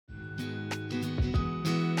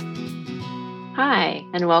Hi,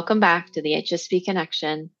 and welcome back to the HSP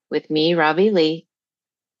Connection with me, Robbie Lee.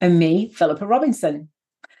 And me, Philippa Robinson.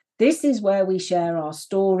 This is where we share our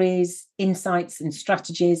stories, insights, and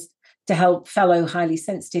strategies to help fellow highly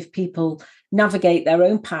sensitive people navigate their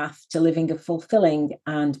own path to living a fulfilling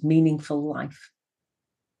and meaningful life.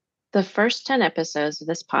 The first 10 episodes of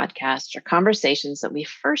this podcast are conversations that we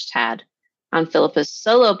first had on Philippa's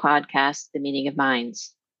solo podcast, The Meaning of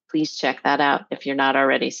Minds. Please check that out if you're not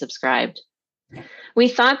already subscribed. We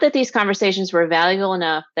thought that these conversations were valuable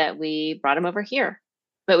enough that we brought them over here,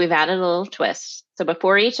 but we've added a little twist. So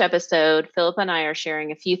before each episode, Philippa and I are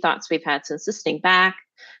sharing a few thoughts we've had since listening back.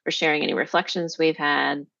 We're sharing any reflections we've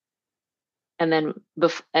had, and then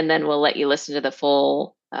we'll let you listen to the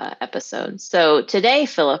full episode. So today,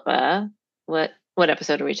 Philippa, what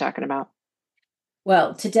episode are we talking about?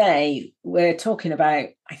 Well, today we're talking about,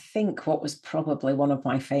 I think, what was probably one of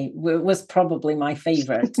my favorite, was probably my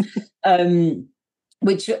favorite,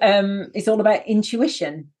 which is all about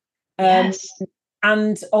intuition. Yes.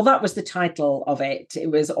 And that was the title of it.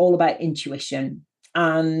 It was all about intuition.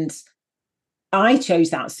 And I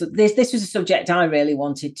chose that. So this was a subject I really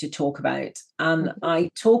wanted to talk about. And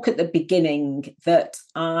I talk at the beginning that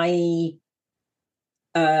I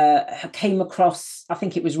came across, I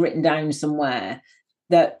think it was written down somewhere,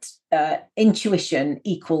 that intuition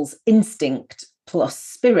equals instinct plus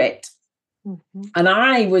spirit. Mm-hmm. And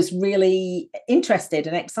I was really interested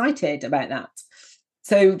and excited about that.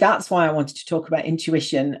 So that's why I wanted to talk about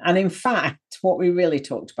intuition. And in fact, what we really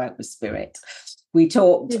talked about was spirit. We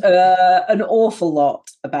talked an awful lot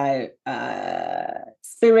about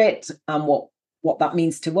spirit and what that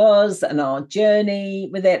means to us and our journey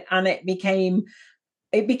with it. And it became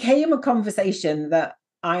a conversation that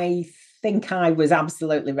I think I was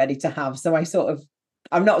absolutely ready to have. So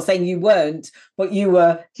I'm not saying you weren't, but you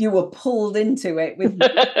were pulled into it with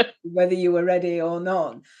whether you were ready or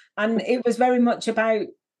not. And it was very much about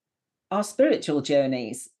our spiritual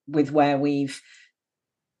journeys with where we've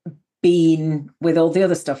been with all the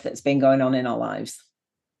other stuff that's been going on in our lives.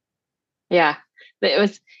 Yeah,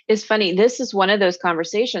 it's funny. This is one of those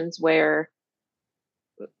conversations where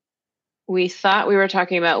we thought we were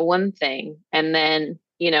talking about one thing, and then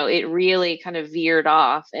it really kind of veered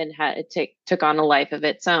off and took on a life of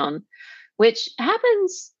its own, which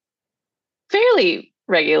happens fairly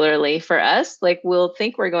regularly for us. Like, we'll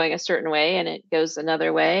think we're going a certain way and it goes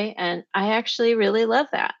another way, and I actually really love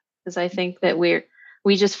that, because I think that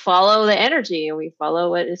we just follow the energy and we follow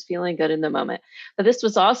what is feeling good in the moment. But this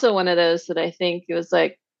was also one of those that I think it was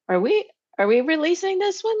like, are we releasing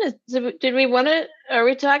this one? Did we want to, are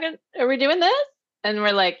we doing this? And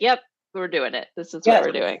we're like, yep, we're doing it. This is what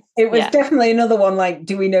we're doing. It was definitely another one like,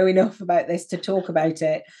 do we know enough about this to talk about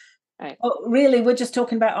it? Right. But really, we're just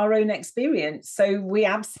talking about our own experience. So we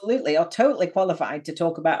absolutely are totally qualified to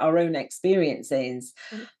talk about our own experiences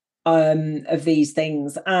of these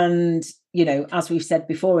things. And, as we've said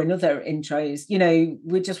before in other intros,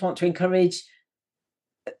 we just want to encourage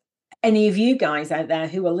any of you guys out there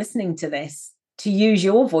who are listening to this to use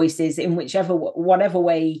your voices in whatever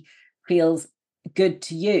way feels good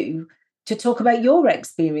to you, to talk about your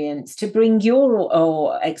experience, to bring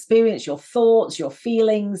your experience, your thoughts, your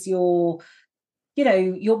feelings, your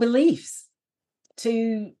beliefs,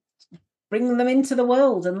 to bring them into the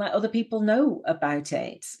world and let other people know about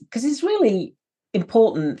it. Because it's really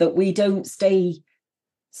important that we don't stay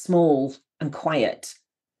small and quiet,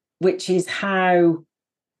 which is how,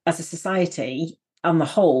 as a society on the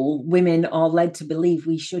whole, women are led to believe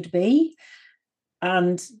we should be.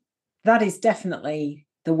 And that is definitely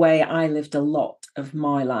the way I lived a lot of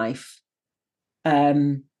my life,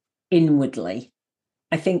 inwardly.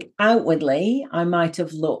 I think outwardly, I might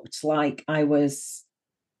have looked like I was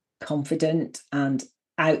confident and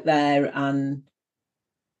out there, and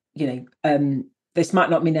this might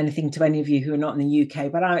not mean anything to any of you who are not in the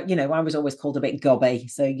UK, but I was always called a bit gobby.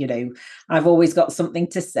 So, I've always got something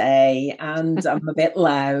to say and I'm a bit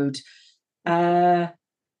loud.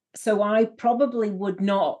 So I probably would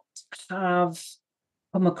not have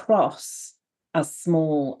come across as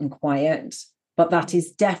small and quiet, but that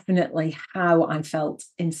is definitely how I felt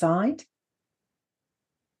inside.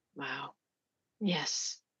 Wow.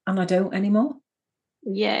 Yes. And I don't anymore.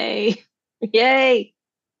 Yay. Yay.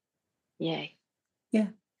 Yay. Yeah.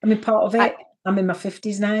 I mean, part of it, I'm in my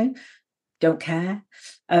 50s now. Don't care.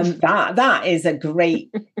 That is a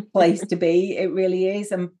great place to be. It really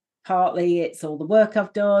is. And partly it's all the work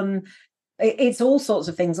I've done. It's all sorts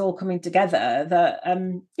of things all coming together that,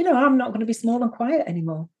 I'm not going to be small and quiet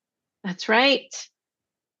anymore. That's right.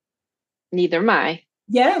 Neither am I.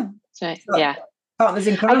 Yeah. That's right. Yeah. Partners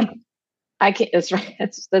in crime. I can That's right.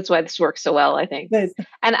 That's why this works so well, I think. Yes.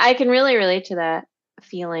 And I can really relate to that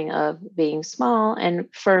feeling of being small.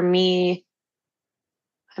 And for me,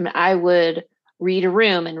 I mean, I would read a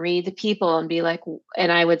room and read the people and be like,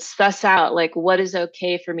 and I would suss out like what is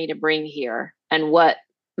okay for me to bring here and what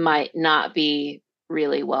might not be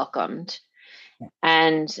really welcomed.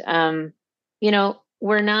 And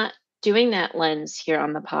we're not doing that lens here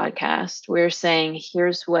on the podcast. We're saying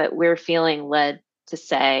here's what we're feeling led to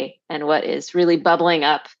say and what is really bubbling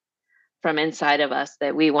up from inside of us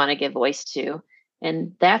that we want to give voice to.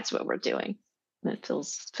 And that's what we're doing. It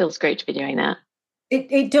feels great to be doing that.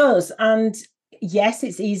 It does. And yes,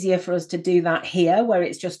 it's easier for us to do that here where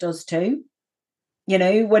it's just us two.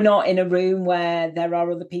 We're not in a room where there are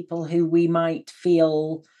other people who we might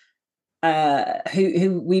feel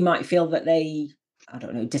who we might feel that they, I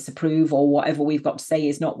don't know, disapprove, or whatever we've got to say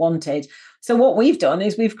is not wanted. So what we've done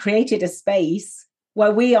is we've created a space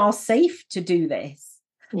where we are safe to do this.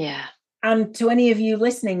 Yeah. And to any of you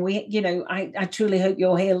listening, I truly hope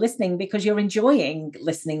you're here listening because you're enjoying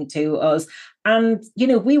listening to us. And,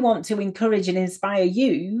 we want to encourage and inspire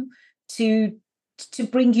you to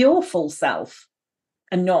bring your full self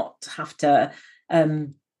and not have to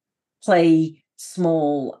play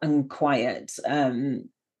small and quiet. And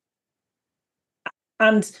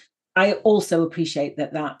I also appreciate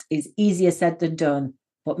that is easier said than done.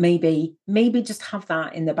 But maybe just have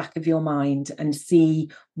that in the back of your mind and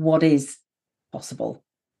see what is possible.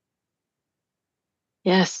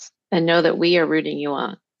 Yes. And know that we are rooting you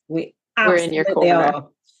on. We're in your corner. Are.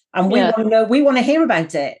 And we want to know, we want to hear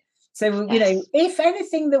about it. So, yes. If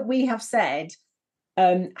anything that we have said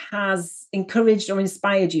has encouraged or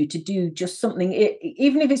inspired you to do just something,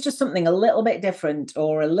 even if it's just something a little bit different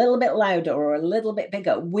or a little bit louder or a little bit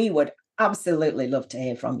bigger, we would absolutely love to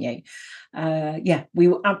hear from you. We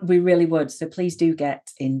really would. So please do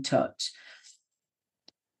get in touch.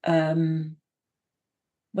 Was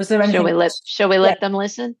there anything? Shall we let them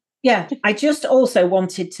listen? Yeah, I just also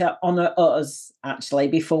wanted to honor us actually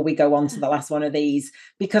before we go on to the last one of these,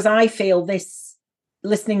 because I feel this,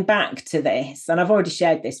 listening back to this, and I've already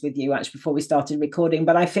shared this with you actually before we started recording,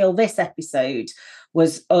 but I feel this episode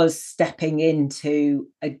was us stepping into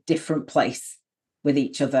a different place with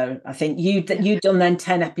each other. I think you'd done then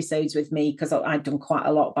 10 episodes with me because I'd done quite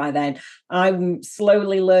a lot by then. I'm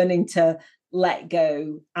slowly learning to let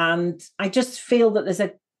go, and I just feel that there's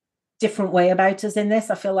a different way about us in this.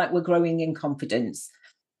 I feel like we're growing in confidence.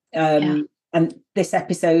 And this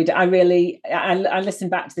episode, I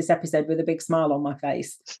listened back to this episode with a big smile on my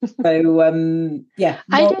face. So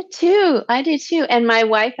I did too. And my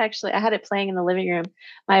wife, actually, I had it playing in the living room.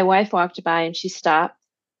 My wife walked by and she stopped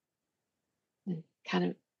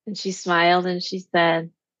and she smiled and she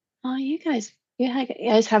said, "Oh, you guys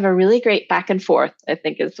have a really great back and forth," I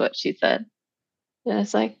think is what she said. And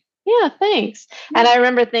it's like, yeah, thanks. Yeah. And I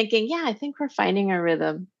remember thinking, I think we're finding our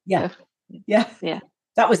rhythm. Yeah.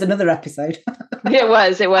 That was another episode.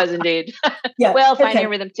 It was indeed. Yeah. Well, finding a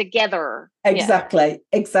rhythm together. Exactly.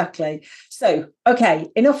 So, okay,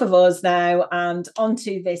 enough of us now, and on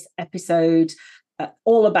to this episode,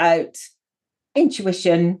 all about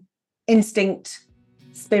intuition, instinct,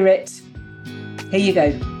 spirit. Here you go.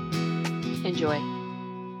 Enjoy.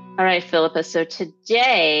 All right, Philippa. So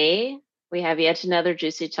today we have yet another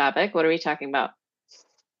juicy topic. What are we talking about?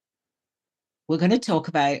 We're going to talk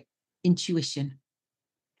about intuition.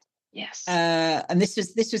 Yes. And this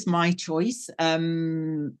was my choice.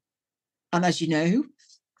 And as you know,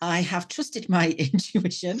 I have trusted my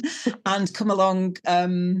intuition and come along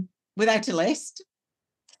without a list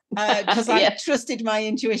because I trusted my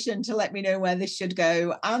intuition to let me know where this should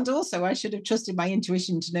go. And also I should have trusted my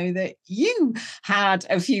intuition to know that you had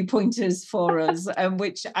a few pointers for us,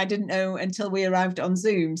 which I didn't know until we arrived on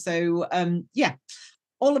Zoom. So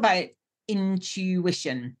all about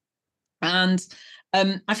intuition. And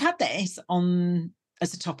I've had this on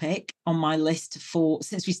as a topic on my list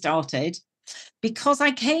since we started, because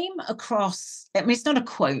I came across, I mean, it's not a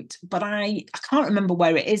quote, but I can't remember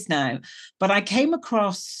where it is now, but I came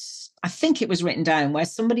across, I think it was written down, where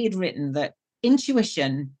somebody had written that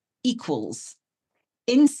intuition equals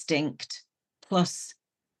instinct plus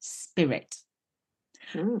spirit.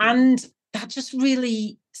 And that just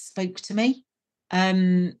really spoke to me.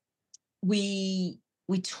 We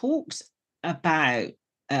talked about,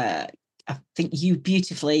 I think you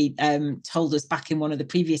beautifully told us back in one of the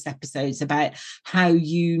previous episodes about how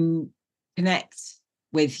you connect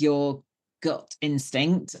with your gut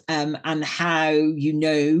instinct, and how you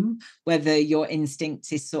know whether your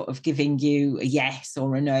instinct is sort of giving you a yes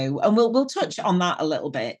or a no. And we'll touch on that a little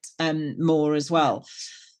bit more as well.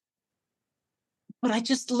 but I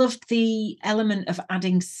just loved the element of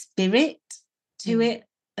adding spirit to it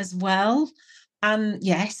as well. And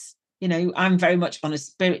yes, I'm very much on a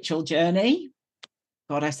spiritual journey.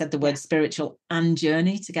 God, I said the word spiritual and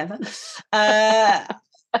journey together. At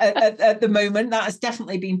the moment, that has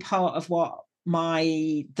definitely been part of what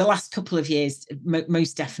the last couple of years,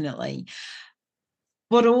 most definitely,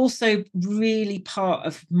 but also really part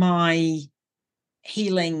of my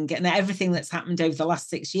healing, and everything that's happened over the last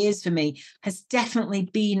 6 years for me has definitely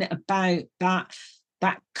been about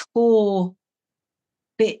that core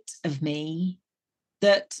bit of me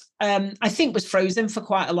that I think was frozen for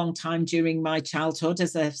quite a long time during my childhood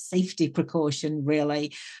as a safety precaution,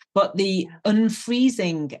 really. But the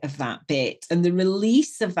unfreezing of that bit and the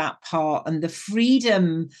release of that part and the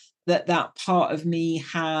freedom that part of me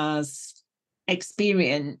has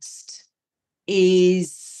experienced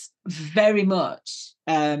is very much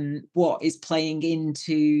what is playing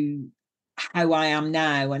into how I am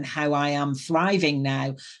now and how I am thriving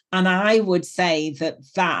now. And I would say that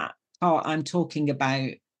part I'm talking about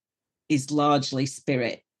is largely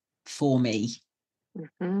spirit for me,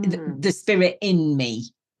 the spirit in me,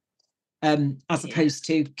 as opposed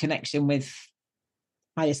to connection with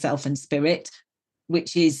higher self and spirit,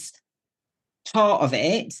 which is part of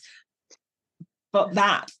it. But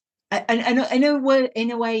that, and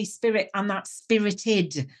in a way, spirit and that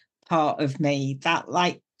spirited part of me, that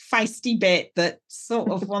like feisty bit that sort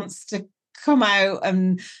of wants to come out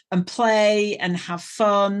and play and have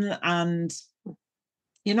fun. And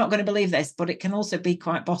you're not going to believe this, but it can also be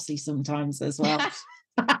quite bossy sometimes as well.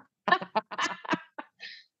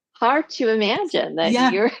 Hard to imagine that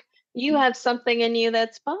you have something in you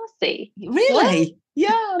that's bossy. Really? What?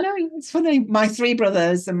 Yeah, no, it's funny. My 3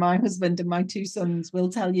 brothers and my husband and my 2 sons will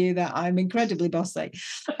tell you that I'm incredibly bossy.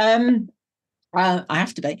 I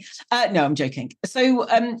have to be. No, I'm joking. So,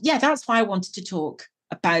 that's why I wanted to talk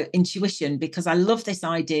about intuition, because I love this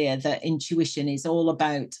idea that intuition is all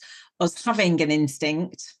about us having an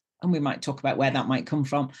instinct, and we might talk about where that might come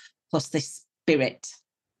from, plus this spirit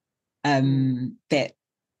bit.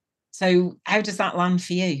 So how does that land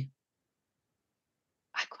for you?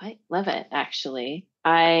 I quite love it, actually.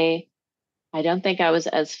 I don't think I was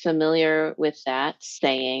as familiar with that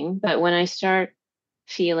saying, but when I start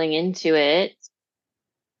feeling into it,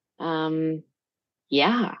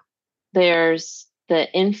 there's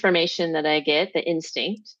the information that I get, the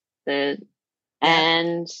instinct, but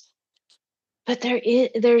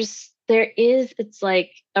it's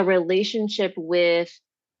like a relationship with,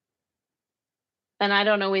 and I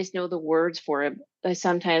don't always know the words for it. I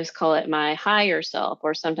sometimes call it my higher self,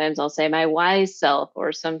 or sometimes I'll say my wise self,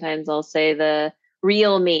 or sometimes I'll say the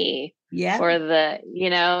real me, or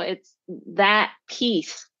it's that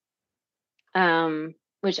piece,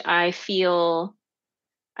 which I feel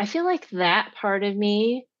like that part of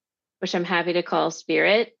me, which I'm happy to call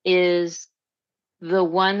spirit, is the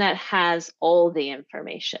one that has all the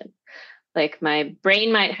information. Like my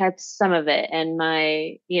brain might have some of it, and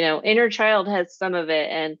my inner child has some of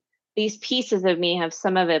it, and these pieces of me have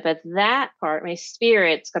some of it, but that part, my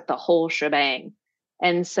spirit's got the whole shebang.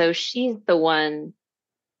 And so she's the one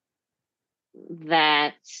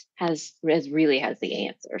that really has the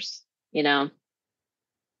answers. That's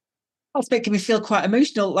making me feel quite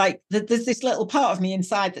emotional. Like there's this little part of me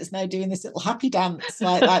inside that's now doing this little happy dance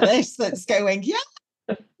like this, that's going, yes,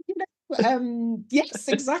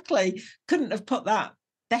 exactly. Couldn't have put that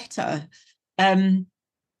better.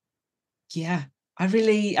 I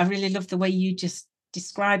really love the way you just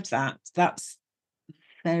described that. That's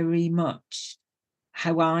very much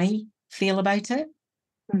how I feel about it.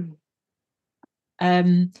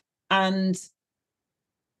 And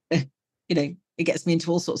it gets me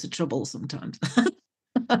into all sorts of trouble sometimes. Do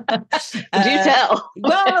tell.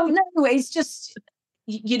 Well, no, it's just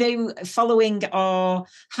following or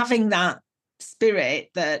having that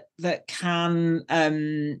spirit that can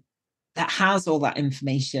that has all that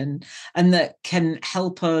information and that can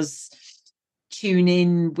help us tune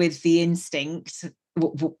in with the instinct,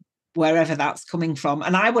 wherever that's coming from.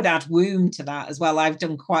 And I would add womb to that as well. I've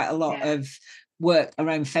done quite a lot of work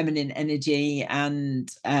around feminine energy,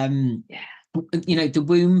 and the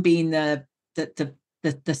womb being the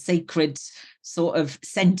sacred sort of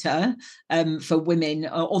center for women,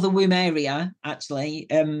 or the womb area, actually,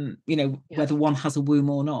 whether one has a womb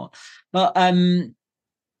or not. But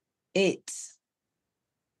it's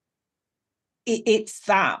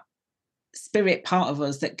that spirit part of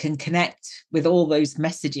us that can connect with all those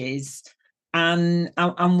messages and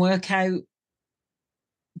work out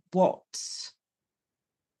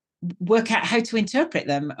how to interpret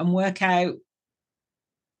them and work out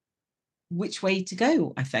which way to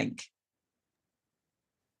go, I think.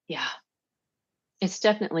 Yeah. It's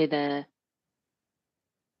definitely the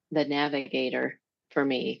navigator for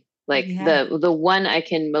me. Like Yeah. the one I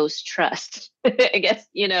can most trust, I guess,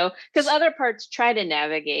 because other parts try to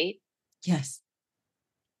navigate. Yes.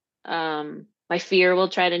 My fear will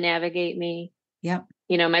try to navigate me. Yeah.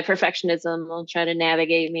 My perfectionism will try to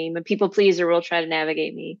navigate me. My people pleaser will try to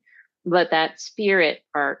navigate me. But that spirit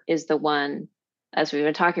part is the one, as we've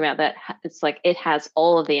been talking about, that it's like it has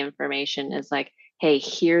all of the information. It's like, hey,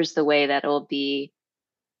 here's the way that will be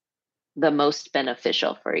the most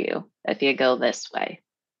beneficial for you if you go this way.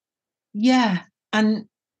 Yeah. And,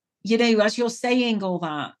 as you're saying all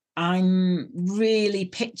that, I'm really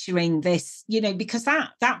picturing this, because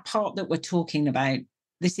that part that we're talking about,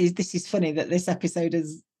 this is funny that this episode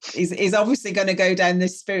is obviously going to go down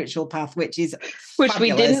this spiritual path, which is which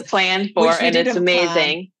fabulous, we didn't plan for, and it's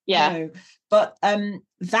amazing. Yeah. No. But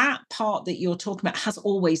that part that you're talking about has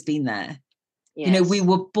always been there. Yes. We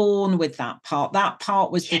were born with that part. That part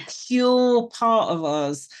was the pure part of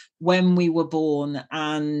us when we were born.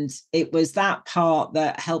 And it was that part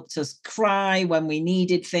that helped us cry when we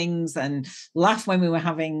needed things and laugh when we were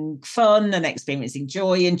having fun and experiencing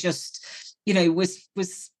joy, and just,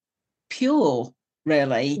 was pure,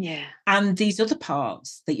 really. Yeah. And these other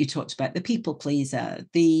parts that you talked about, the people pleaser,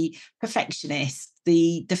 the perfectionist,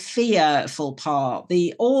 the fearful part,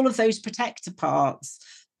 all of those protector parts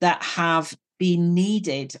that have been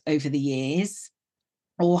needed over the years,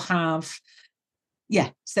 or so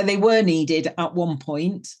they were needed at one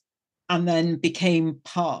point and then became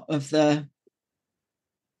part of the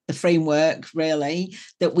framework, really,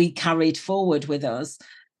 that we carried forward with us.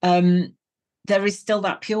 There is still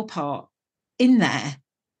that pure part in there.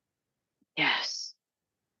 Yes.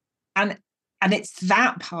 And it's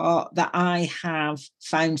that part that I have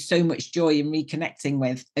found so much joy in reconnecting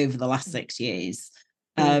with over the last 6 years.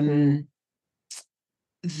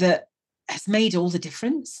 That has made all the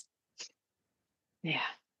difference. Yeah.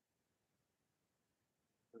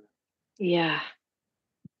 Yeah.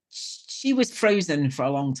 She was frozen for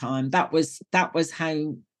a long time. That's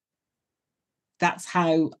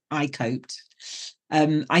how I coped.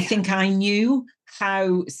 I think I knew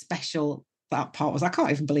how special that part was. I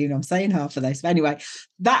can't even believe I'm saying half of this. But anyway,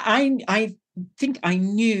 that I think I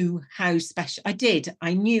knew how special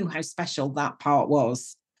I knew how special that part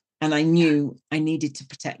was. And I knew I needed to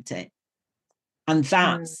protect it. And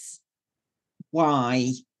that's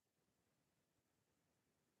why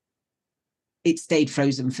it stayed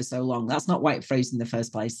frozen for so long. That's not why it froze in the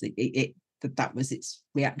first place. That was its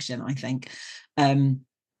reaction, I think.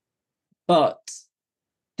 But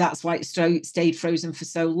that's why it stayed frozen for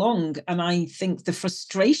so long. And I think the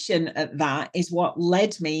frustration at that is what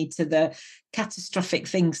led me to the catastrophic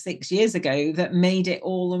thing 6 years ago that made it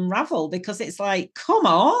all unravel, because it's like, come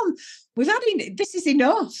on, this is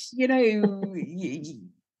enough,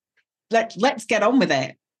 let's get on with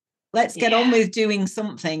it. Let's get on with doing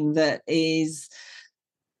something that is,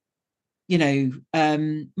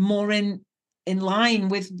 more in line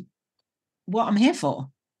with what I'm here for.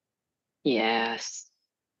 Yes.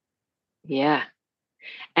 Yeah.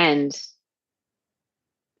 And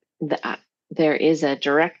there is a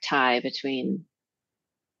direct tie between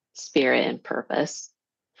spirit and purpose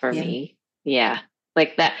for me. Yeah.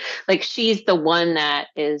 Like that, like she's the one that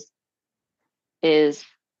is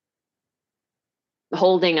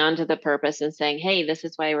holding on to the purpose and saying, hey, this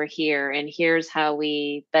is why we're here, and here's how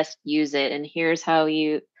we best use it, and here's how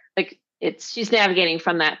she's navigating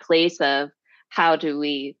from that place of how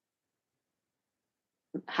do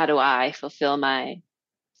I fulfill my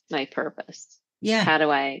purpose? How do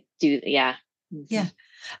I do? And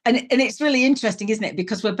it's really interesting, isn't it,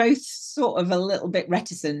 because we're both sort of a little bit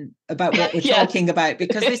reticent about what we're talking about,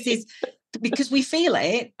 because because we feel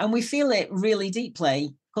it, and we feel it really deeply.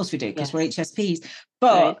 Of course we do, because we're HSPs,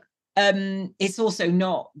 but it's also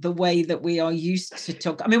not the way that we are used to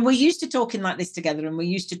talk. I mean, we're used to talking like this together, and we're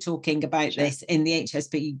used to talking about this in the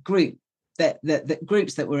HSP group, that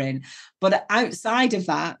groups that we're in. But outside of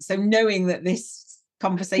that, so knowing that this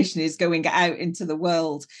conversation is going out into the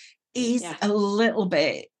world is a little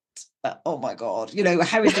bit, oh my God,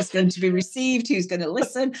 how is this going to be received? Who's going to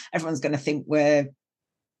listen? Everyone's going to think we're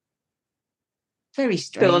very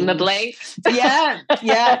strange. Fill in the blank. Yeah,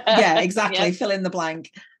 exactly. Fill in the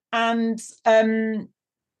blank. And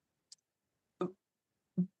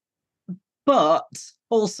but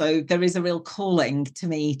also there is a real calling to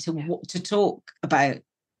me to talk about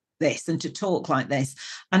this, and to talk like this,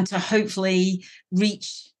 and to hopefully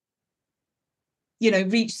reach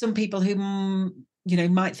some people who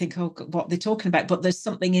might think, oh, what they're talking about, but there's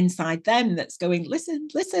something inside them that's going, listen,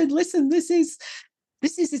 this is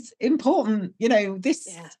this is important, this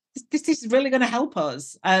is really going to help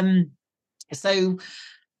us. So,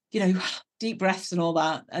 deep breaths and all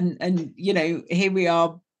that, and here we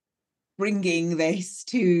are bringing this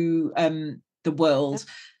to the world,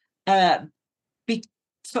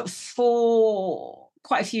 for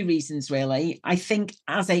quite a few reasons, really. I think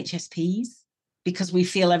as HSPs, because we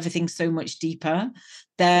feel everything so much deeper,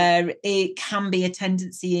 it can be a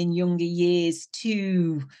tendency in younger years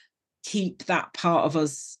to keep that part of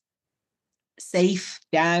us safe,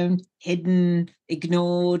 down, hidden,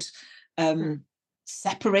 ignored,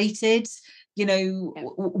 separated,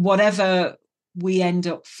 whatever we end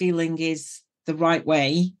up feeling is the right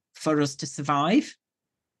way for us to survive.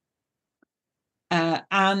 But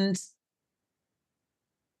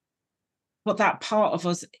that part of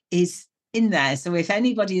us is in there. So if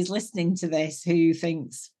anybody is listening to this who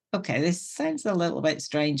thinks, okay, this sounds a little bit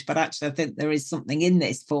strange, but actually I think there is something in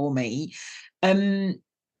this for me,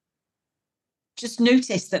 just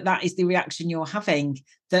notice that is the reaction you're having,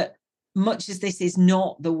 that much as this is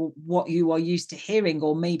not what you are used to hearing,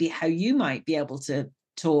 or maybe how you might be able to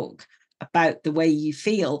talk about the way you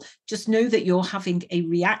feel, just know that you're having a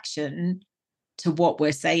reaction to what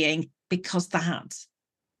we're saying, because that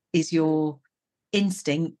is your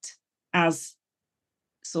instinct as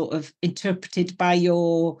sort of interpreted by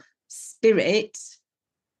your spirit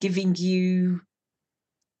giving you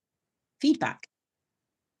feedback.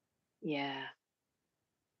 Yeah.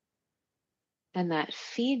 And that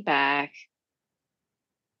feedback,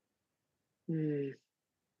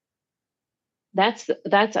 that's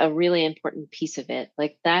a really important piece of it.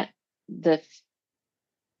 Like that, the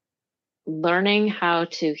learning how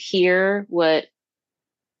to hear what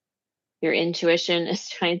your intuition is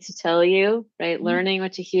trying to tell you, right? Learning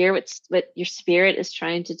what to hear, what your spirit is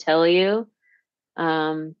trying to tell you,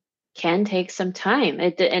 can take some time.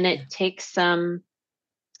 It takes some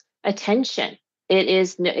attention. It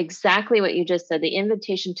is exactly what you just said, the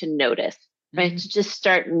invitation to notice, right? To just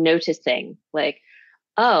start noticing, like,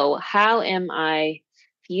 oh, how am I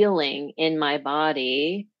feeling in my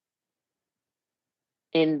body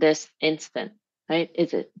in this instant? Right?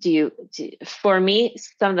 For me,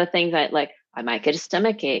 some of the things I might get a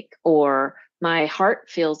stomach ache, or my heart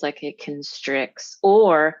feels like it constricts,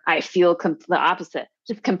 or I feel the opposite,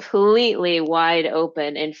 just completely wide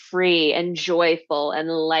open and free and joyful and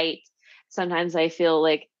light. Sometimes I feel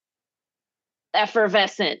like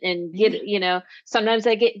effervescent and sometimes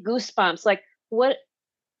I get goosebumps. Like what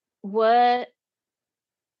are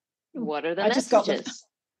the messages?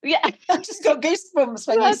 I just got goosebumps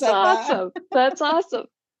when you said awesome. that. That's awesome.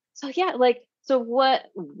 So what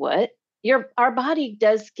our body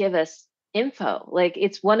does give us info. Like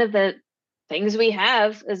it's one of the things we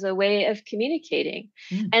have as a way of communicating.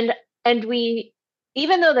 And we,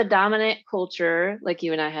 even though the dominant culture, like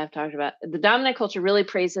you and I have talked about, the dominant culture really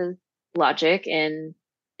praises logic and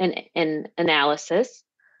analysis,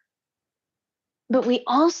 but we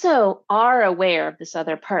also are aware of this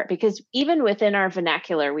other part, because even within our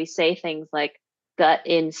vernacular, we say things like gut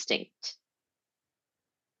instinct.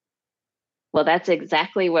 Well, that's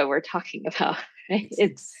exactly what we're talking about, right?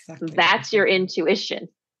 That's your intuition.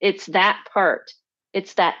 It's that part.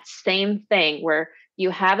 It's that same thing where you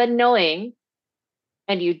have a knowing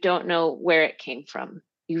and you don't know where it came from.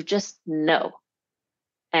 You just know.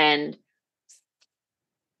 And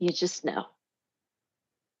you just know.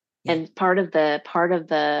 Yeah. And part of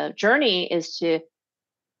the journey is to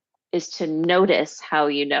notice how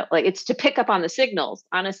you know. Like it's to pick up on the signals,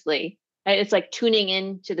 honestly. It's like tuning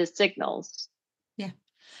into the signals. Yeah.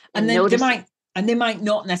 And then they might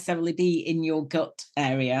not necessarily be in your gut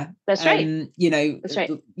area. That's right. That's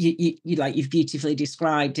right. You like you've beautifully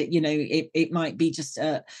described it. It might be just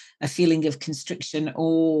a feeling of constriction,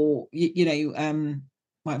 or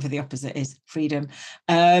whatever the opposite is, freedom.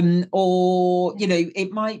 Or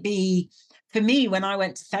it might be. For me, when I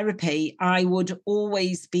went to therapy, I would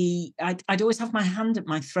always I'd always have my hand at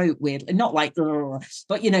my throat, weirdly, not like,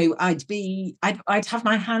 but I'd have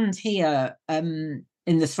my hand here in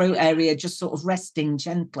the throat area, just sort of resting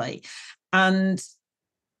gently. And,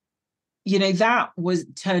 that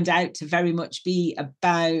turned out to very much be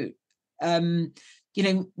about, me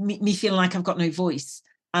feeling like I've got no voice,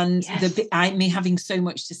 and me having so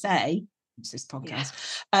much to say. This podcast,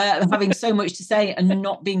 having so much to say and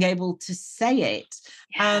not being able to say it.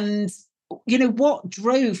 And what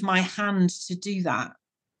drove my hand to do that?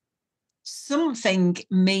 Something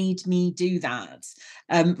made me do that,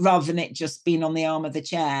 rather than it just being on the arm of the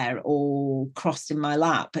chair or crossed in my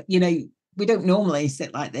lap. But we don't normally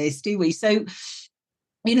sit like this, do we? So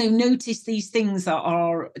notice these things that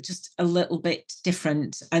are just a little bit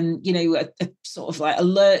different, and a sort of like a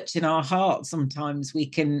lurch in our heart sometimes we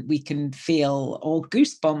can feel, or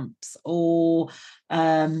goosebumps, or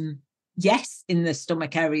yes, in the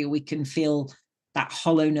stomach area we can feel that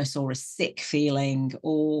hollowness or a sick feeling,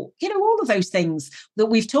 or all of those things that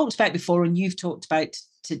we've talked about before and you've talked about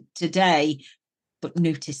today. But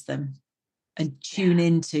notice them and tune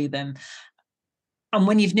into them, and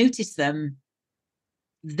when you've noticed them,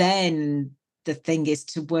 then the thing is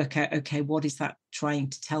to work out, okay, what is that trying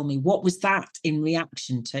to tell me? What was that in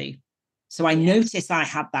reaction to? So I noticed I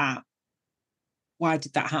had that. Why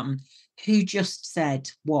did that happen? Who just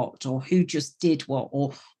said what, or who just did what,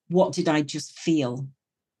 or what did I just feel?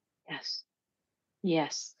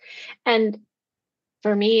 Yes. And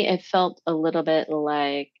for me, it felt a little bit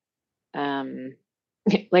like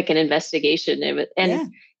like an investigation.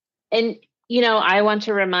 And I want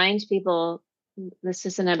to remind people, this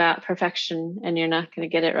isn't about perfection, and you're not going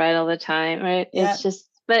to get it right all the time, right? It's just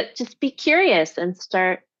be curious and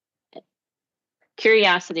start.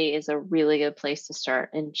 Curiosity is a really good place to start,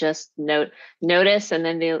 and just notice, and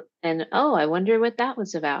then oh, I wonder what that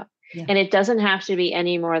was about. And it doesn't have to be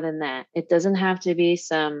any more than that. It doesn't have to be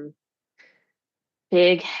some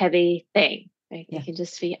big, heavy thing. Right? It can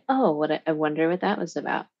just be, oh, I wonder what that was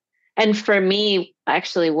about. And for me,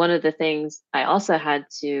 actually, one of the things I also had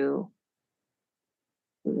to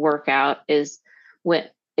work out is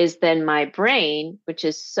then my brain, which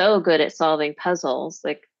is so good at solving puzzles,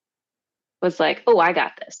 was like, oh, I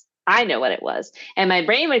got this. I know what it was. And my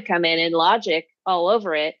brain would come in and logic all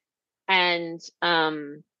over it. And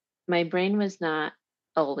my brain was not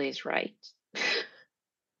always right.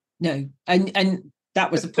 No. And that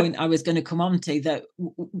was a point I was going to come on to, that,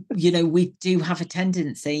 we do have a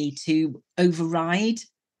tendency to override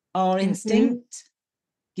our instinct.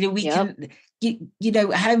 We can,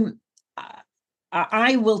 how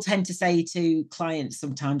I will tend to say to clients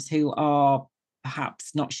sometimes who are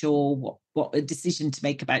perhaps not sure what a decision to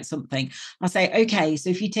make about something, I'll say, okay, so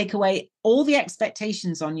if you take away all the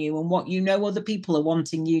expectations on you and what other people are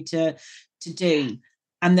wanting you to do,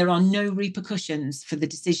 and there are no repercussions for the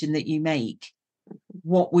decision that you make,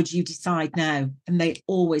 what would you decide now? And they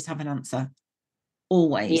always have an answer.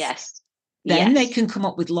 Always. Yes. Then they can come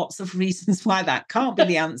up with lots of reasons why that can't be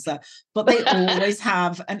the answer, but they always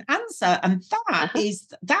have an answer. And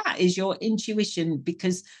that is your intuition,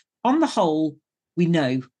 because on the whole, we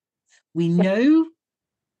know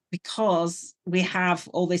because we have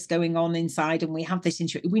all this going on inside, and we have this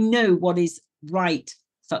intuition. We know what is right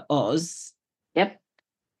for us.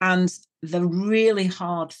 And the really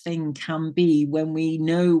hard thing can be when we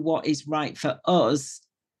know what is right for us,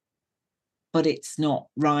 but it's not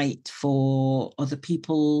right for other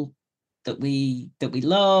people that we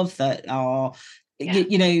love, that are,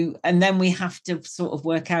 and then we have to sort of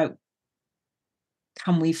work out,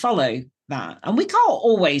 can we follow that? And we can't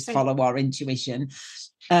always follow our intuition.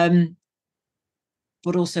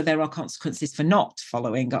 But also there are consequences for not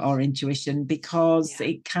following our intuition, because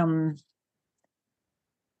it can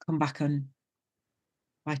come back and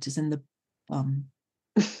bite us in the bum.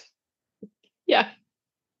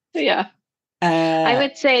 I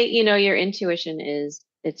would say, your intuition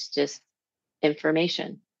it's just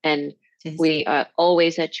information, and we are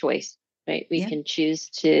always at choice, right? We can choose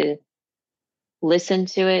to listen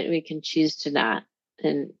to it. We can choose to not.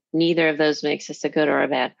 And neither of those makes us a good or a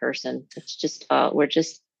bad person. It's just, we're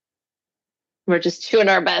just doing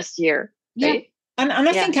our best here. Right? And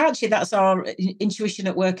I think actually that's our intuition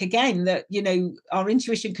at work again, that, our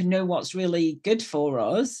intuition can know what's really good for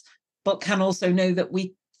us, but can also know that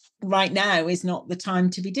right now is not the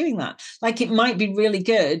time to be doing that. Like, it might be really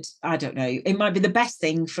good, I don't know, it might be the best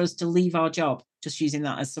thing for us to leave our job, just using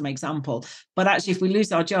that as some example. But actually, if we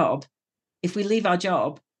leave our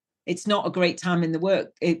job, it's not a great time in the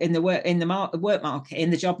work market,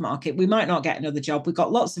 in the job market. We might not get another job. We've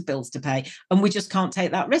got lots of bills to pay, and we just can't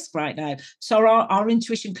take that risk right now. So our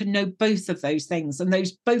intuition can know both of those things, and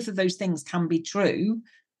both of those things can be true.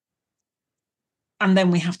 And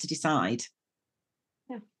then we have to decide.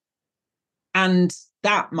 And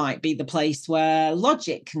that might be the place where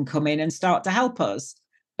logic can come in and start to help us.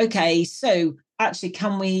 Okay, so actually,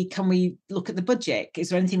 can we look at the budget? Is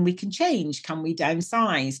there anything we can change? Can we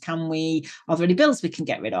downsize? Are there any bills we can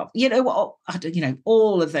get rid of?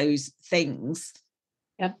 All of those things.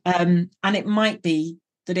 And it might be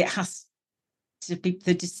that it has to be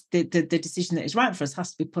the decision that is right for us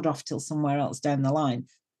has to be put off till somewhere else down the line.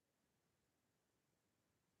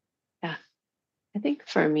 I think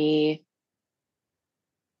for me,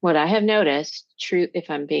 what I have noticed, if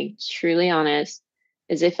I'm being truly honest,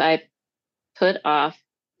 is if I put off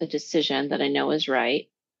a decision that I know is right,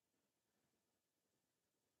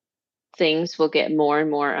 things will get more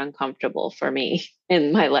and more uncomfortable for me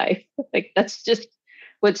in my life. Like that's just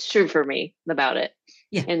what's true for me about it.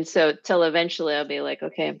 Yeah. And so till eventually I'll be like,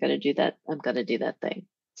 okay, I'm gonna do that. I'm gonna do that thing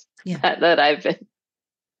Yeah. that I've been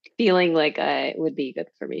feeling like I would be good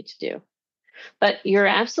for me to do. But you're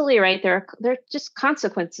absolutely right. There are just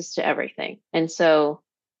consequences to everything. And so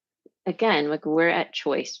again, like we're at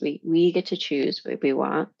choice. We get to choose what we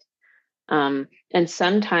want. And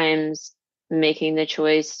sometimes making the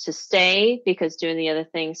choice to stay because doing the other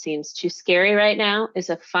thing seems too scary right now is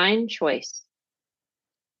a fine choice.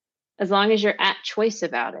 As long as you're at choice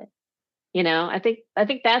about it. I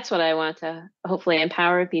think that's what I want to hopefully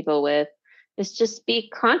empower people with is just be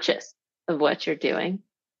conscious of what you're doing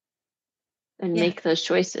and Yeah. make those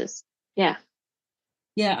choices. Yeah.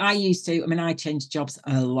 Yeah, I changed jobs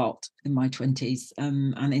a lot in my 20s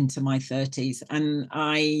and into my 30s. And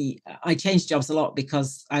I changed jobs a lot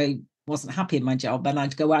because I wasn't happy in my job and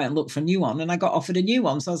I'd go out and look for a new one and I got offered a new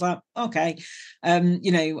one. So I was like, okay,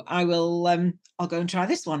 I will, I'll go and try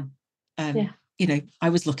this one. Yeah. I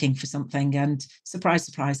was looking for something and surprise,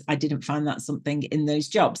 surprise, I didn't find that something in those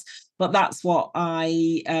jobs, but that's what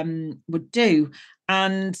I would do.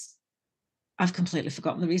 And I've completely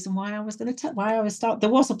forgotten the reason why I was going to why I was start.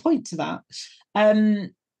 There was a point to that.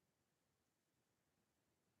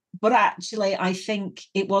 But actually, I think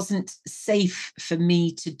it wasn't safe for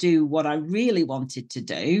me to do what I really wanted to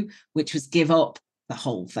do, which was give up the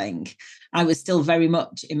whole thing. I was still very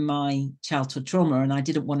much in my childhood trauma and I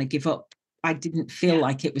didn't want to give up. I didn't feel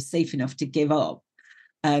like it was safe enough to give up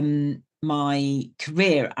my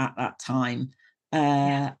career at that time.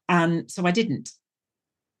 And so I didn't.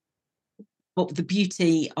 But the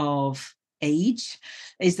beauty of age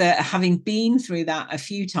is that having been through that a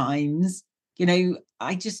few times,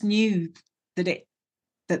 I just knew that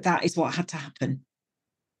is what had to happen.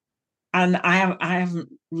 And I haven't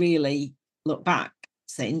really looked back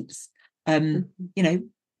since. I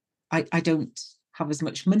don't have as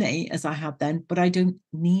much money as I had then, but I don't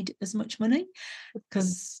need as much money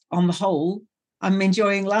because on the whole, I'm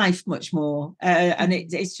enjoying life much more. And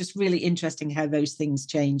it's just really interesting how those things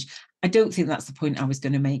change. I don't think that's the point I was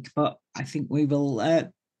going to make, but I think we will,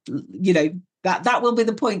 that will be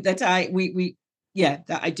the point that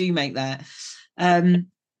that I do make there.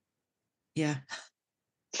 Yeah.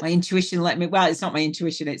 My intuition it's not my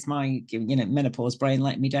intuition, it's my, menopause brain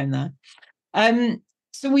letting me down there.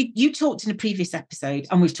 So you talked in a previous episode,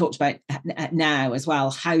 and we've talked about now as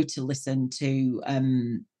well, how to listen for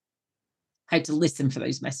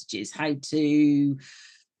those messages, how to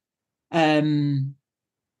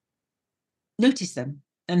notice them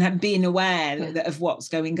and being aware of what's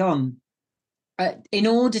going on. In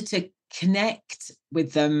order to connect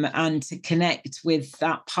with them and to connect with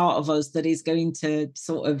that part of us that is going to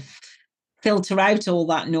sort of filter out all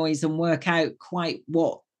that noise and work out quite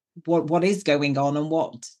what is going on and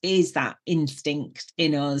what is that instinct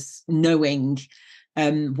in us knowing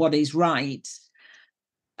what is right.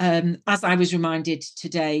 As I was reminded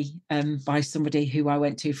today by somebody who I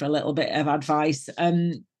went to for a little bit of advice,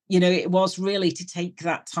 it was really to take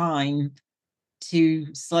that time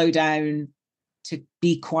to slow down, to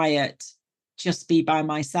be quiet, just be by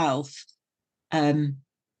myself, and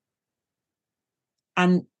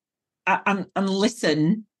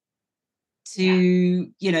listen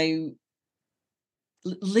to,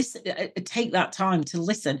 listen, take that time to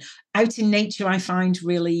listen. Out in nature, I find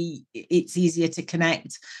really it's easier to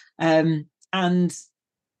connect.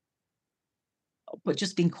 But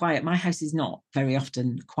just being quiet. My house is not very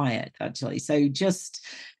often quiet, actually. So just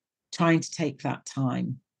trying to take that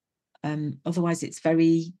time. Otherwise, it's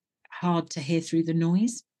very hard to hear through the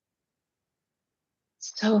noise.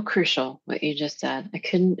 So crucial what you just said. I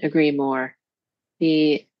couldn't agree more.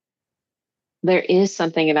 There is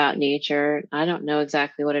something about nature. I don't know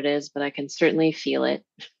exactly what it is, but I can certainly feel it.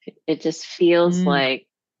 It just feels like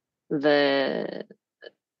I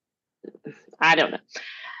don't know.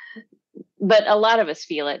 But a lot of us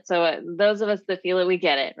feel it. So those of us that feel it, we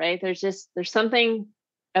get it, right? There's something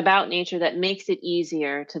about nature that makes it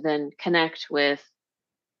easier to then connect with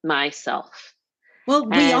myself. Well,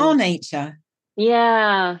 we are nature.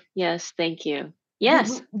 Yeah. Yes. Thank you.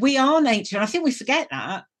 Yes. We are nature. I think we forget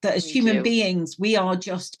that as human beings, we are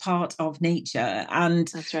just part of nature. And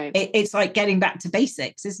that's right. It's like getting back to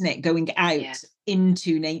basics, isn't it? Going out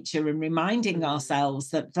into nature and reminding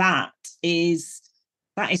ourselves that is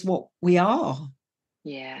what we are.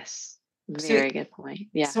 Yes. Very good point.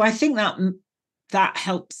 Yeah. So I think that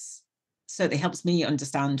certainly helps me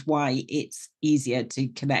understand why it's easier to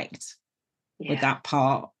connect with that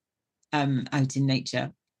part out in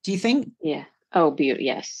nature. do you think? Yeah. Oh,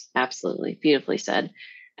 yes, absolutely. Beautifully said.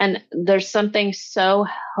 And there's something so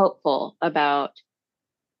hopeful about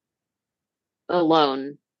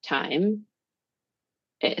alone time,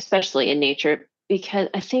 especially in nature, because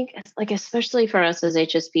I think like, especially for us as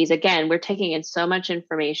HSPs, again, we're taking in so much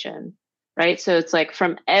information, right? So it's like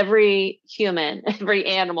from every human, every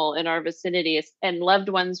animal in our vicinity and loved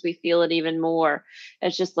ones, we feel it even more.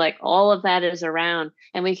 It's just like all of that is around,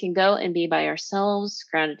 and we can go and be by ourselves,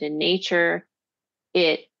 grounded in nature.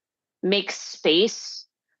 It makes space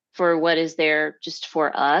for what is there just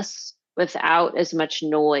for us without as much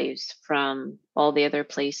noise from all the other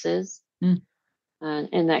places. Mm.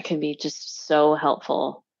 And that can be just so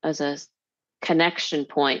helpful as a connection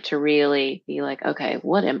point to really be like, okay,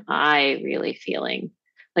 what am I really feeling?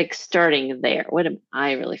 Like starting there, what am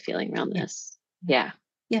I really feeling around this? Yeah.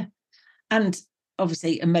 Yeah. And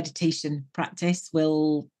obviously a meditation practice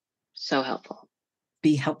will So helpful.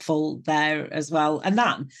 be helpful there as well. And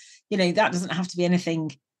that, that doesn't have to be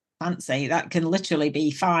anything fancy. That can literally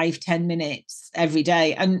be 5-10 minutes every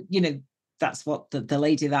day. And, that's what the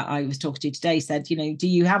lady that I was talking to today said, do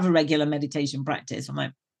you have a regular meditation practice? I'm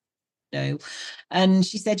like, no. And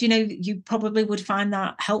she said, you probably would find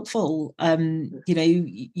that helpful.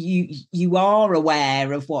 You are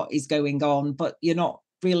aware of what is going on, but you're not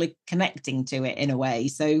really connecting to it in a way.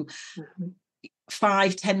 So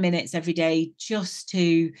 5-10 minutes every day just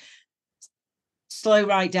to slow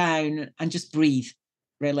right down and just breathe,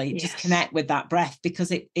 really. Just connect with that breath,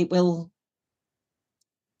 because it will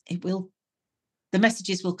the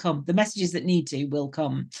messages will come. The messages that need to will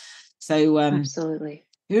come. So absolutely.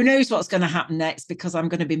 Who knows what's going to happen next, because I'm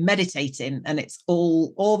going to be meditating, and it's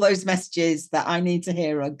all those messages that I need to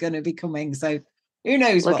hear are going to be coming. So who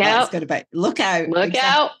knows what that's going to be. Look out. Look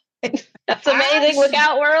out. That's amazing. Look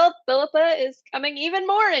out, world. Philippa is coming even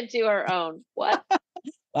more into her own. What?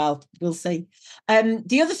 Well, we'll see.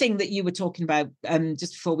 The other thing that you were talking about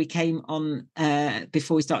just before we came on,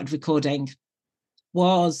 before we started recording,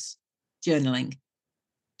 was journaling.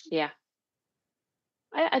 Yeah.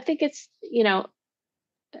 I think it's,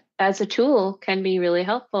 as a tool can be really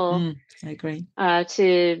helpful. I agree.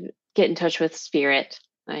 To get in touch with spirit,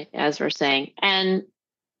 right, as we're saying. And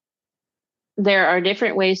there are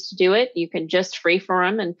different ways to do it. You can just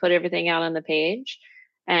freeform and put everything out on the page.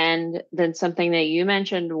 And then something that you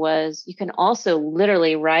mentioned was you can also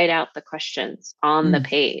literally write out the questions on the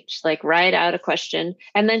page, like write out a question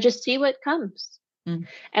and then just see what comes.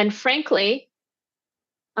 And frankly,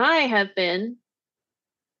 I have been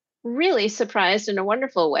really surprised in a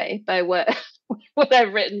wonderful way by what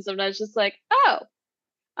I've written. Sometimes just like, oh,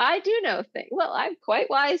 I do know things. Well, I'm quite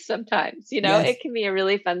wise sometimes, yes. It can be a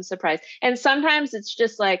really fun surprise. And sometimes it's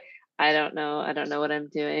just like, I don't know what I'm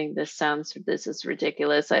doing. This is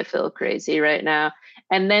ridiculous. I feel crazy right now.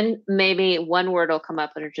 And then maybe one word will come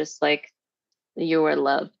up and are just like, you are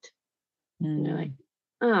loved. Like,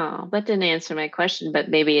 oh, that didn't answer my question, but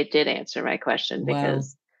maybe it did answer my question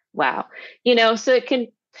because, wow. So it can,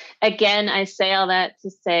 again, I say all that to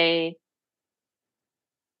say,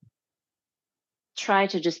 try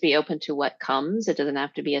to just be open to what comes. It doesn't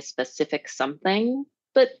have to be a specific something,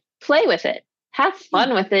 but play with it. Have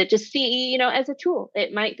fun with it. Just see, as a tool.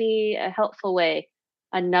 It might be a helpful way,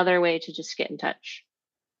 another way to just get in touch.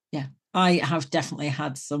 Yeah, I have definitely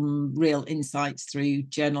had some real insights through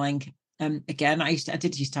journaling. Again, I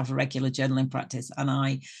did used to have a regular journaling practice, and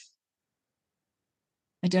I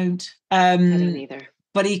don't. I don't either.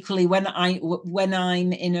 But equally, when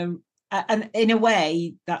I'm in a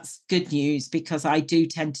way, that's good news, because I do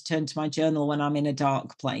tend to turn to my journal when I'm in a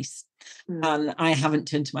dark place. And I haven't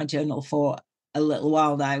turned to my journal for a little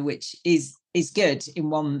while now, which is good in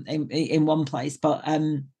one place. But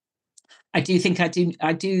I do think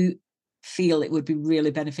I do feel it would be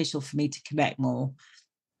really beneficial for me to connect more,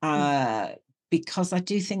 because I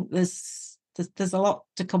do think there's a lot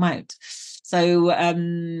to come out. So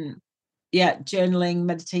journaling,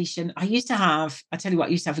 meditation. I used to have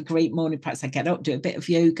a great morning practice. I'd get up, do a bit of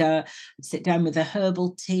yoga, sit down with a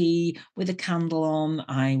herbal tea with a candle on.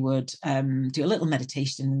 I would do a little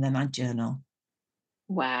meditation, and then I'd journal.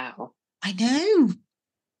 Wow. I know. It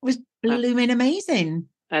was blooming amazing.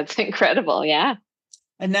 That's incredible. Yeah.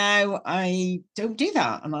 And now I don't do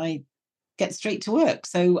that, and I get straight to work.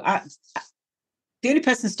 So the only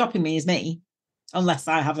person stopping me is me, unless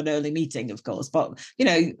I have an early meeting, of course. But,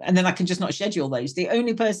 and then I can just not schedule those. The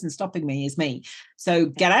only person stopping me is me. So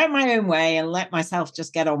get out of my own way and let myself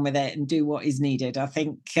just get on with it and do what is needed. I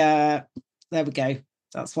think there we go.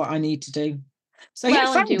 That's what I need to do. So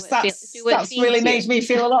thanks. That's really made me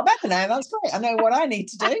feel a lot better now. That's great. I know what I need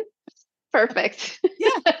to do. Perfect.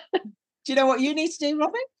 Yeah. Do you know what you need to do,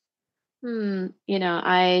 Robin?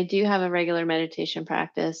 I do have a regular meditation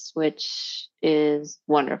practice, which is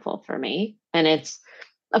wonderful for me. And it's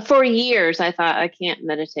for years, I thought I can't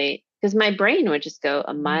meditate because my brain would just go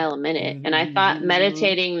a mile a minute. And I thought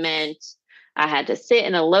meditating meant I had to sit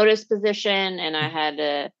in a lotus position and I had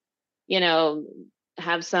to,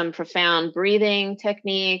 have some profound breathing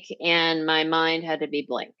technique and my mind had to be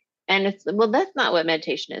blank. And that's not what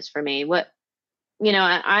meditation is for me.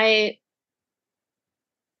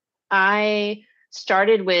 I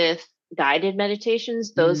started with guided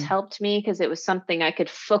meditations. Those helped me because it was something I could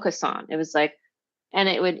focus on. It was like, and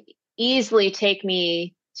it would easily take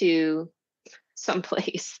me to some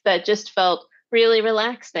place that just felt really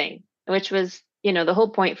relaxing, which was, the whole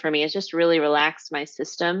point for me is just really relax my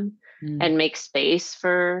system and make space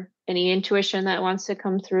for any intuition that wants to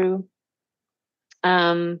come through.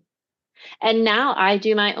 And now I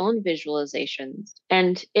do my own visualizations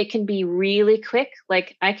and it can be really quick.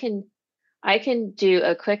 Like I can do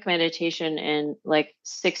a quick meditation in like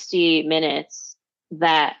 60 minutes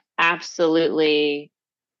that absolutely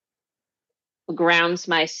grounds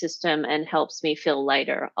my system and helps me feel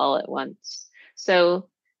lighter all at once. So,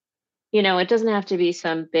 it doesn't have to be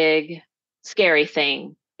some big scary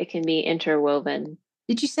thing. It can be interwoven.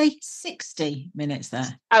 Did you say 60 minutes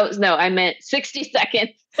there? No, I meant 60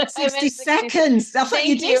 seconds. 60 seconds. I thought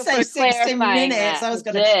you did say 60 minutes. That. I was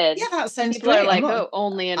going to, yeah, that sounds People great. are like,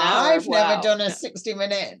 only an hour. I've never done a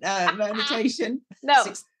 60-minute meditation. No,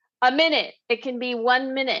 a minute. It can be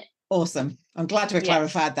 1 minute. Awesome. I'm glad we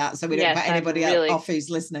clarified that so we don't put anybody else off who's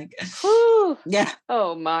listening. Yeah.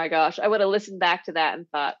 Oh my gosh. I would have listened back to that and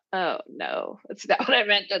thought, oh no, that's not what I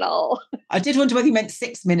meant at all. I did wonder whether you meant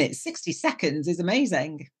 6 minutes. 60 seconds is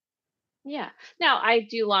amazing. Yeah. Now I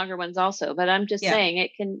do longer ones also, but I'm just saying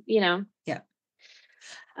it can, Yeah.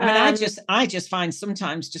 I mean, I just find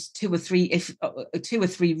sometimes just two or three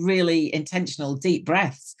really intentional deep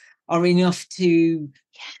breaths are enough to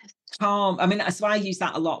calm. I mean, so I use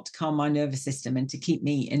that a lot to calm my nervous system and to keep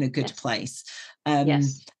me in a good place. That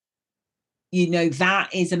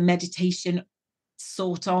is a meditation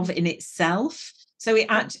sort of in itself. So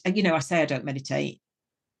I say I don't meditate,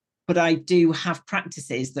 but I do have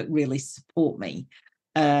practices that really support me.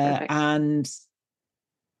 And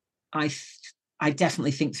I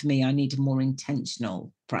definitely think for me, I need a more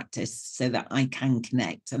intentional practice so that I can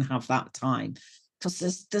connect and have that time.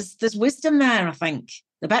 Because there's wisdom there, I think.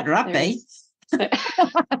 The better I'd be.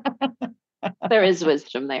 There is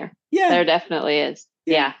wisdom there. Yeah. There definitely is.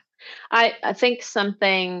 Yeah. I think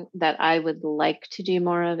something that I would like to do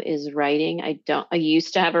more of is writing. I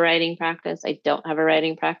used to have a writing practice. I don't have a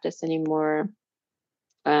writing practice anymore.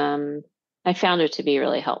 I found it to be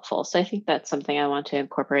really helpful. So I think that's something I want to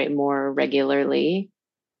incorporate more regularly.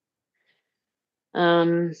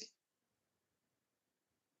 I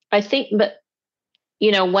think, but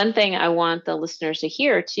one thing I want the listeners to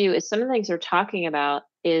hear too is some of the things we're talking about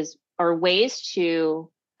are ways to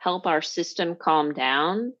help our system calm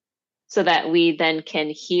down so that we then can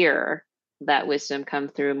hear that wisdom come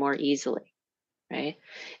through more easily, right?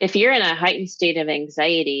 If you're in a heightened state of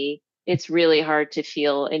anxiety, it's really hard to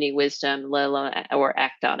feel any wisdom, let alone or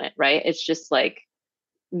act on it, right? It's just like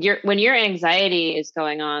when your anxiety is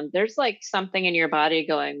going on, there's like something in your body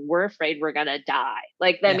going, we're afraid we're gonna die.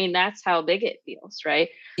 I mean, that's how big it feels, right?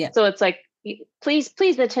 Yeah. So it's like, please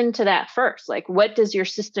attend to that first. Like, what does your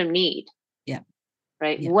system need? Yeah.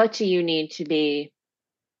 Right. Yeah. What do you need to be?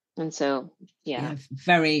 And so, yeah.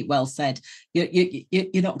 Very well said.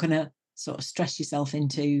 You're not gonna sort of stress yourself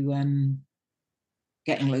into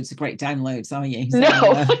getting loads of great downloads, are you?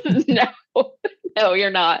 So, no,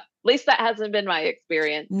 you're not. At least that hasn't been my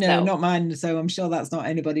experience. No, not mine. So I'm sure that's not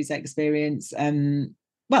anybody's experience.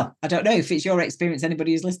 Well, I don't know if it's your experience.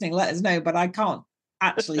 Anybody who's listening, let us know. But I can't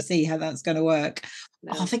actually see how that's going to work.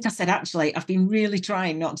 No. I think I said actually. I've been really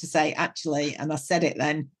trying not to say actually, and I said it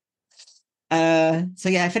then. So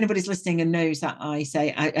yeah, if anybody's listening and knows that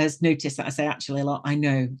has noticed that I say actually a lot, I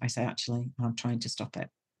know I say actually. I'm trying to stop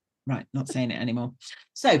it. Right, not saying it anymore.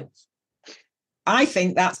 So I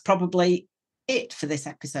think that's probably it for this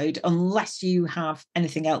episode, unless you have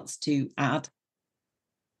anything else to add.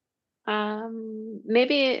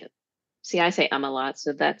 Maybe, I say a lot,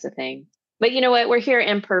 so that's a thing. But you know what? We're here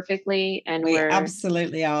imperfectly, and we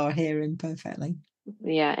absolutely are here imperfectly.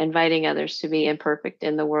 Yeah, inviting others to be imperfect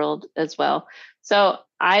in the world as well. So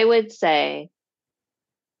I would say,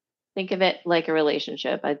 think of it like a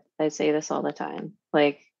relationship. I say this all the time.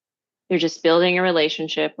 Like, you're just building a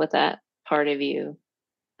relationship with that part of you.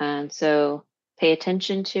 And so pay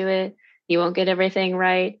attention to it. You won't get everything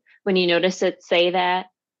right. When you notice it, say that.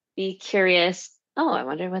 Be curious. oh, I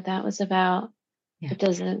wonder what that was about. Yeah. It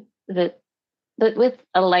doesn't, but with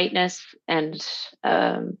a lightness and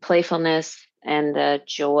playfulness and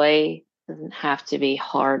joy, doesn't have to be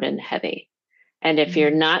hard and heavy. And if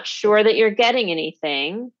you're not sure that you're getting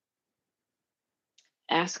anything,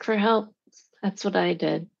 ask for help. That's what I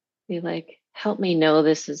did. Be like, help me know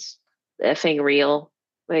this is effing real.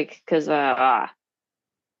 Like, because, and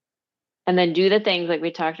then do the things like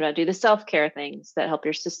we talked about, do the self-care things that help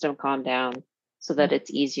your system calm down so that it's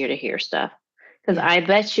easier to hear stuff. Because I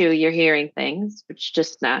bet you're hearing things, which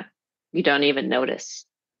just not, you don't even notice.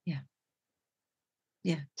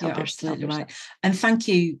 Yeah, you're absolutely right. And thank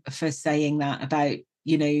you for saying that about,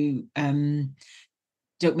 don't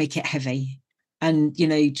make it heavy, and,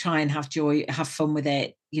 try and have joy, have fun with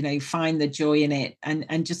it, find the joy in it,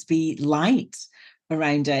 and just be light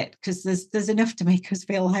around it, because there's enough to make us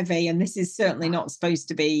feel heavy. And this is certainly not supposed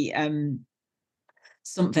to be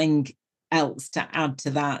something else to add to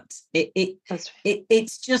that.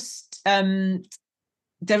 It's just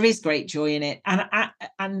there is great joy in it,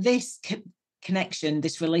 and this connection,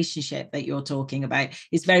 this relationship that you're talking about,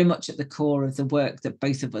 is very much at the core of the work that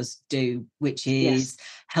both of us do, which is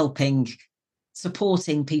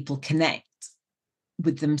supporting people connect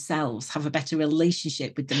with themselves, have a better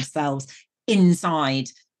relationship with themselves inside,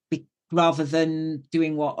 rather than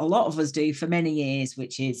doing what a lot of us do for many years,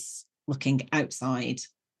 which is looking outside.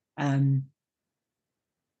 100%.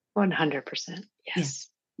 Yes.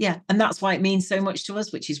 Yeah, and that's why it means so much to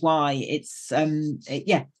us, which is why it's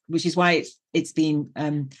been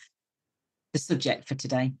the subject for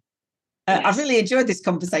today. I've really enjoyed this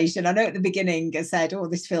conversation. I know at the beginning I said, oh,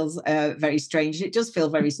 this feels very strange. It does feel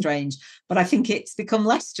very strange, but I think it's become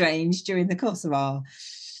less strange during the course of our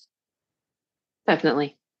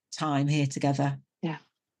definitely time here together. Yeah.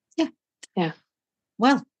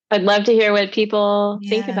 Well, I'd love to hear what people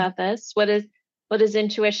think about this. What does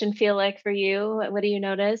intuition feel like for you? What do you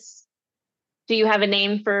notice? Do you have a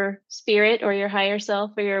name for spirit or your higher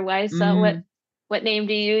self or your wise self? What name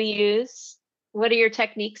do you use? What are your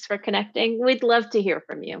techniques for connecting? We'd love to hear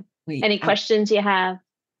from you. Any questions you have?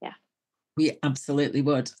 Yeah. We absolutely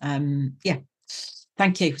would.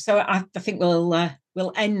 Thank you. So I think we'll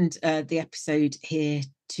end the episode here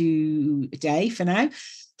today for now.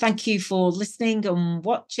 Thank you for listening and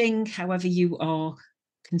watching, however you are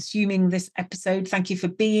consuming this episode. Thank you for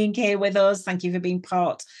being here with us. Thank you for being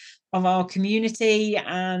part of our community.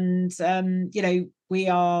 And, we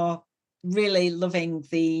are really loving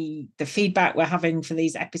the feedback we're having for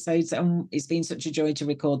these episodes. And it's been such a joy to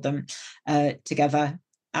record them together.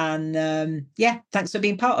 And thanks for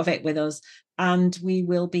being part of it with us. And we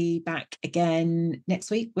will be back again next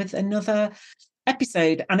week with another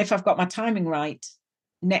episode. And if I've got my timing right,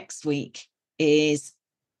 next week is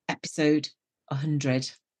episode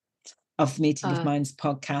 100 of the Meeting of Minds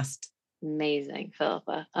podcast. Amazing,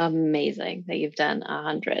 Philippa. Amazing that you've done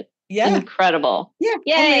 100. Yeah. Incredible. Yeah.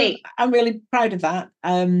 Yay. I'm really proud of that.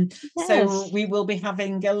 So we will be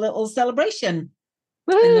having a little celebration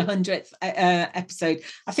in the 100th episode.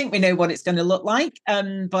 I think we know what it's going to look like,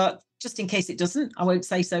 but just in case it doesn't, I won't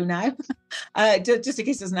say so now. Just in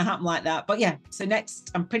case it doesn't happen like that. But yeah, so next,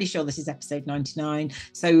 I'm pretty sure this is episode 99.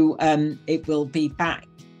 So it will be back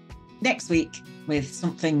next week with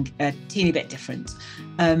something a teeny bit different.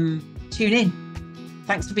 Tune in.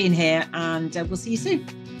 Thanks for being here, and we'll see you soon.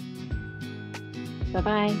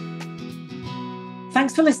 Bye-bye.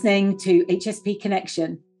 Thanks for listening to HSP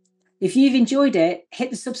Connection. If you've enjoyed it, hit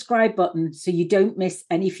the subscribe button so you don't miss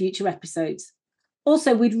any future episodes.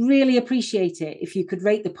 Also, we'd really appreciate it if you could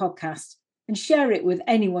rate the podcast and share it with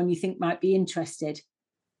anyone you think might be interested.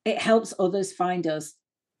 It helps others find us.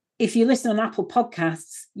 If you listen on Apple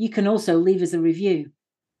Podcasts, you can also leave us a review.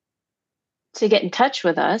 To get in touch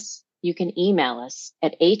with us, you can email us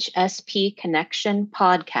at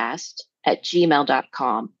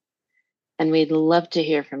hspconnectionpodcast@gmail.com. And we'd love to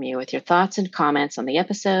hear from you with your thoughts and comments on the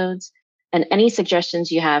episodes and any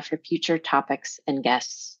suggestions you have for future topics and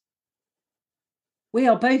guests. We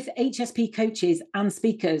are both HSP coaches and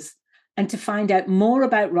speakers. And to find out more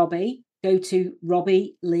about Robbie, go to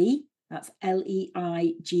Robbie Leigh, that's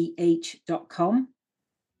leigh.com.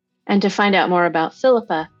 And to find out more about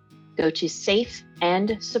Philippa, go to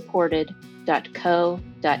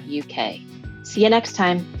safeandsupported.co.uk. See you next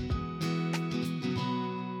time.